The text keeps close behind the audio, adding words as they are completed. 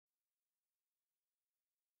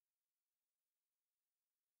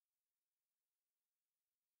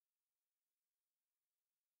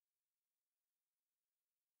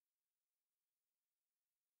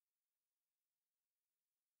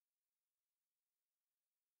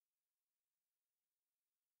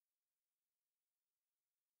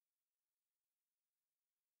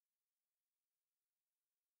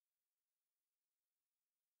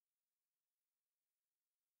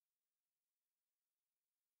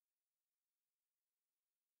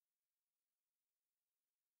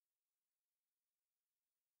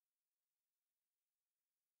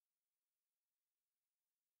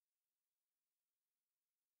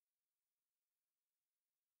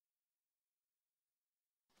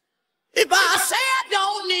If I say I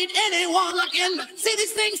don't need anyone, I can say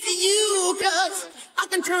these things to you, cause I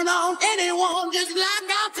can turn on anyone just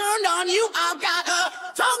like I turned on you. I've got a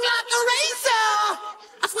tongue like a razor,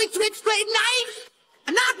 a sweet, sweet, straight knife,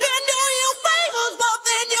 and I can do you favors, but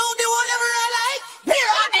then you'll do whatever I like.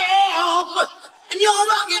 Here I am, and you're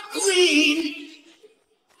rocket queen.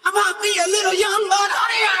 I might be a little young, but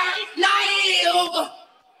honey, I ain't naive.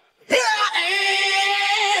 Here I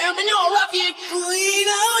am, and you're rocket queen,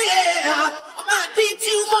 oh yeah. I might be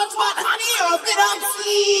too much, but honey, you're a bit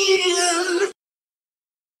obscene.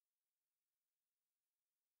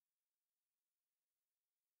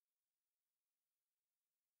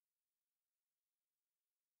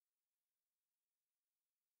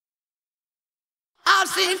 I've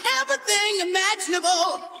seen everything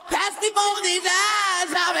imaginable pass before these eyes.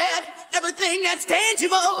 I've had everything that's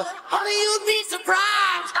tangible. Honey, you'd be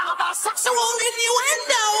surprised how the sexual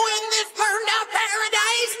innuendo in this burned out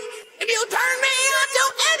paradise. If you turn me on to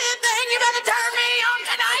anything, you better turn me on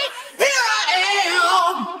tonight. Here I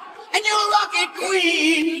am, and you're a rocket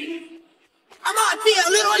queen. I might be a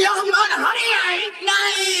little young, but honey, I ain't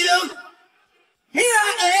naive. Here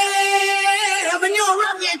I am, and you're a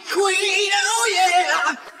rocket queen, oh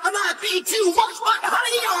yeah. I might be too much, but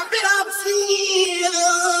honey, you're a bit obscene.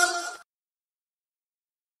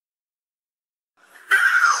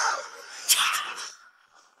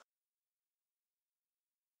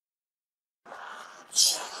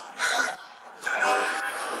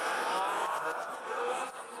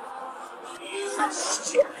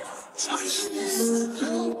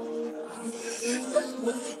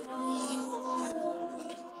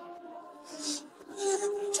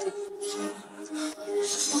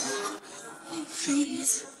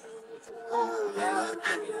 Please.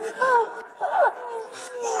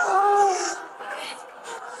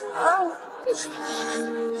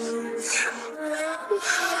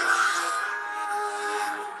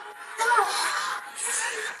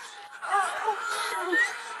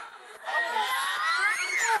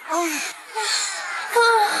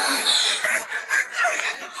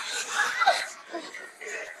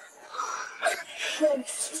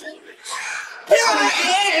 Here I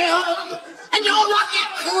am, and you're a rocket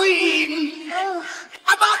queen.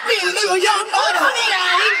 I might be a little young, but honey,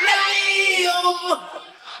 I ain't naive.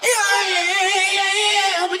 Here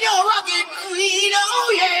I am, and you're a rocket queen,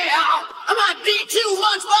 oh yeah. I might be too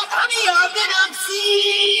much, but honey, you're a bit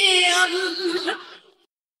obscene.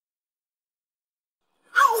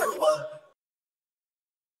 Ow.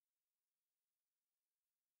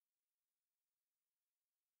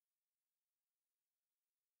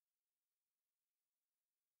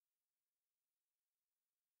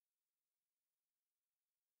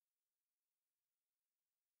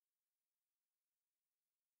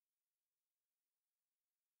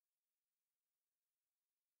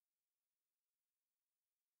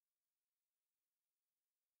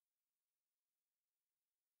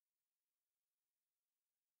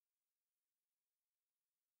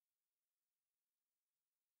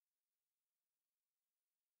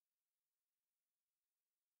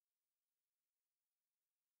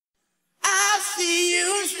 I see you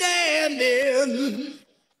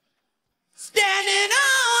standing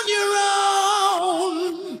on your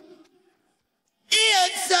own.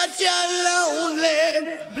 It's such a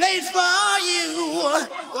lonely place for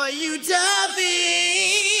you to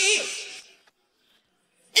be.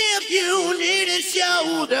 If you need a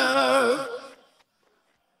shoulder,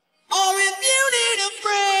 or if you need a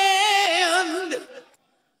friend,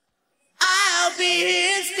 I'll be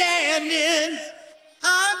here standing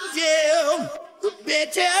until the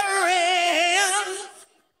bitter end.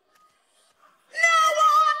 No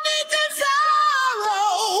one needs a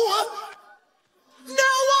sorrow. No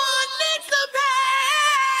one needs the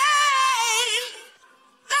pain.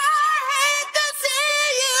 I hate to see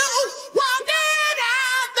you walking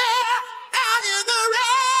out there out in the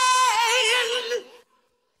rain.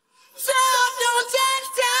 So don't just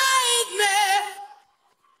take me.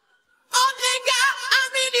 Oh, think I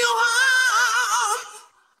mean you harm.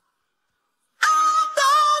 I'm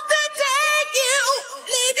going to take you,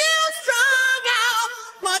 leave you strung out,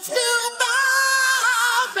 much too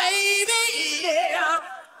far, baby. Yeah.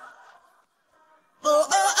 Oh, oh,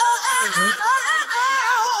 oh, oh, oh, oh,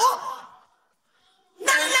 oh.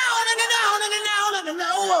 No, no, no, no, no, no, no, no, no,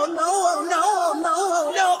 no, no, no,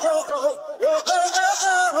 no, no, oh, oh, oh, oh,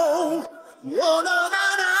 oh, oh, no, no,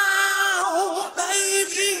 no,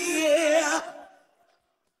 baby, yeah.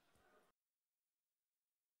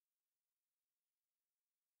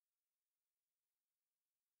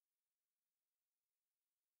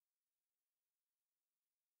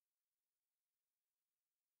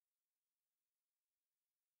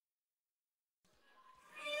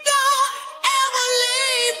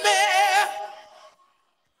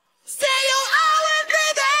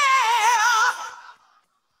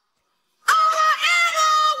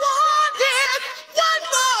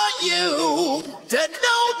 you to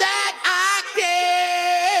know that